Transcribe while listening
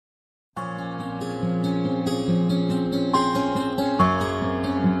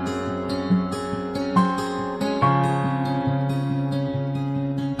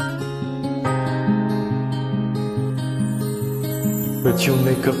Put your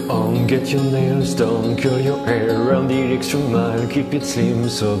makeup on, get your nails done, curl your hair around the extra mile, keep it slim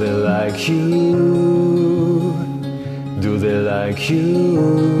so they like you. Do they like you?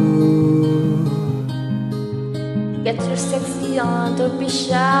 Get your sexy on, don't be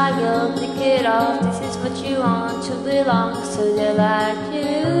shy, you'll take it off. This is what you want to belong, so they like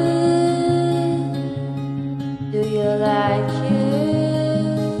you. Do you like you?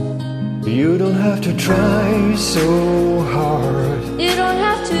 You don't have to try so hard. You don't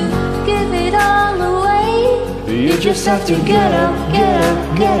have to give it all away. You just have to get up, get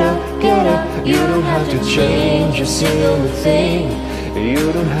up, get up, get up. You don't have to change a single thing.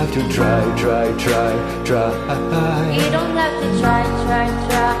 You don't have to try, try, try, try. You don't have to try, try,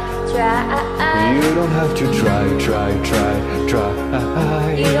 try, try. You don't have to try, try, try,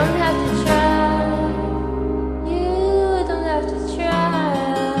 try. You don't have to try. You don't have to try.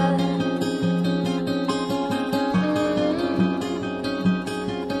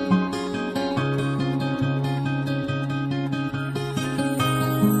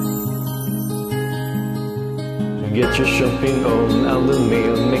 Get your shopping on the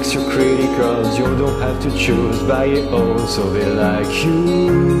meal, mix your credit cards. You don't have to choose, buy it all, so they like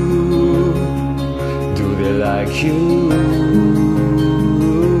you. Do they like you?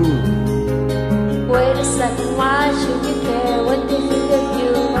 Wait a second, why should you care what they think of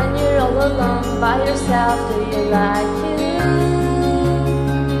you when you're all alone by yourself? Do you like you?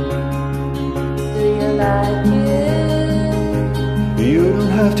 Do you like you? You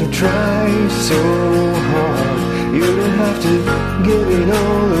don't have to try so hard. You don't have to give it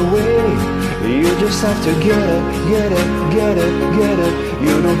all away. You just have to get it, get it, get it, get it.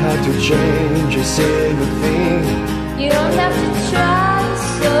 You don't have to change a single thing. You don't have to try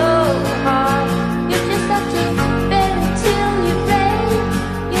so hard. You just have to bend until you break.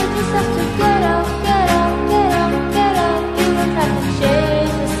 You just have to get up, get up, get up, get up. You don't have to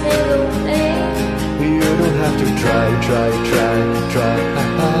change a single thing. You don't have to try, try, try, try.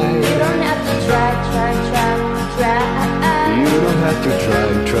 You don't have to try, try, try, try. You don't have to try,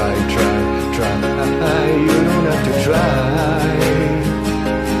 try, try, try. You don't have to try.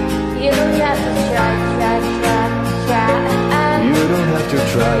 You don't have to try, try, try, try. You don't have to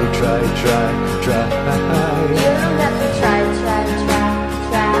try, try, try, try. You don't have to try, try, try,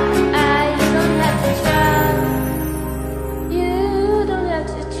 try. You don't have to try. You don't have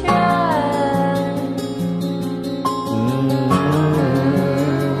to try.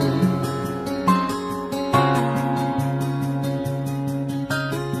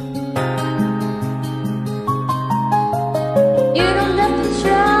 You don't have to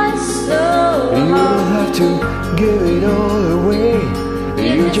try so hard. You don't have to give it all away.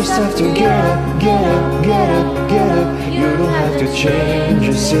 You just have to get up, get up, get up, get up. You don't have to change a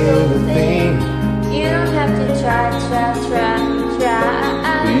single thing. You don't have to try, try, try, try.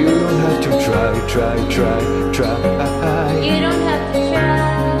 You don't have to try, try, try, try. You don't have to try.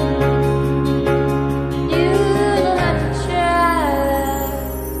 You don't have to try.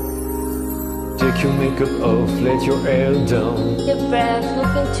 Take your makeup off, let your hair down. Your breath,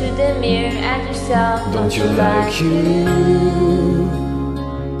 look into the mirror at yourself. Don't you like you?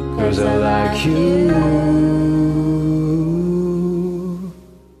 'Cause I like you.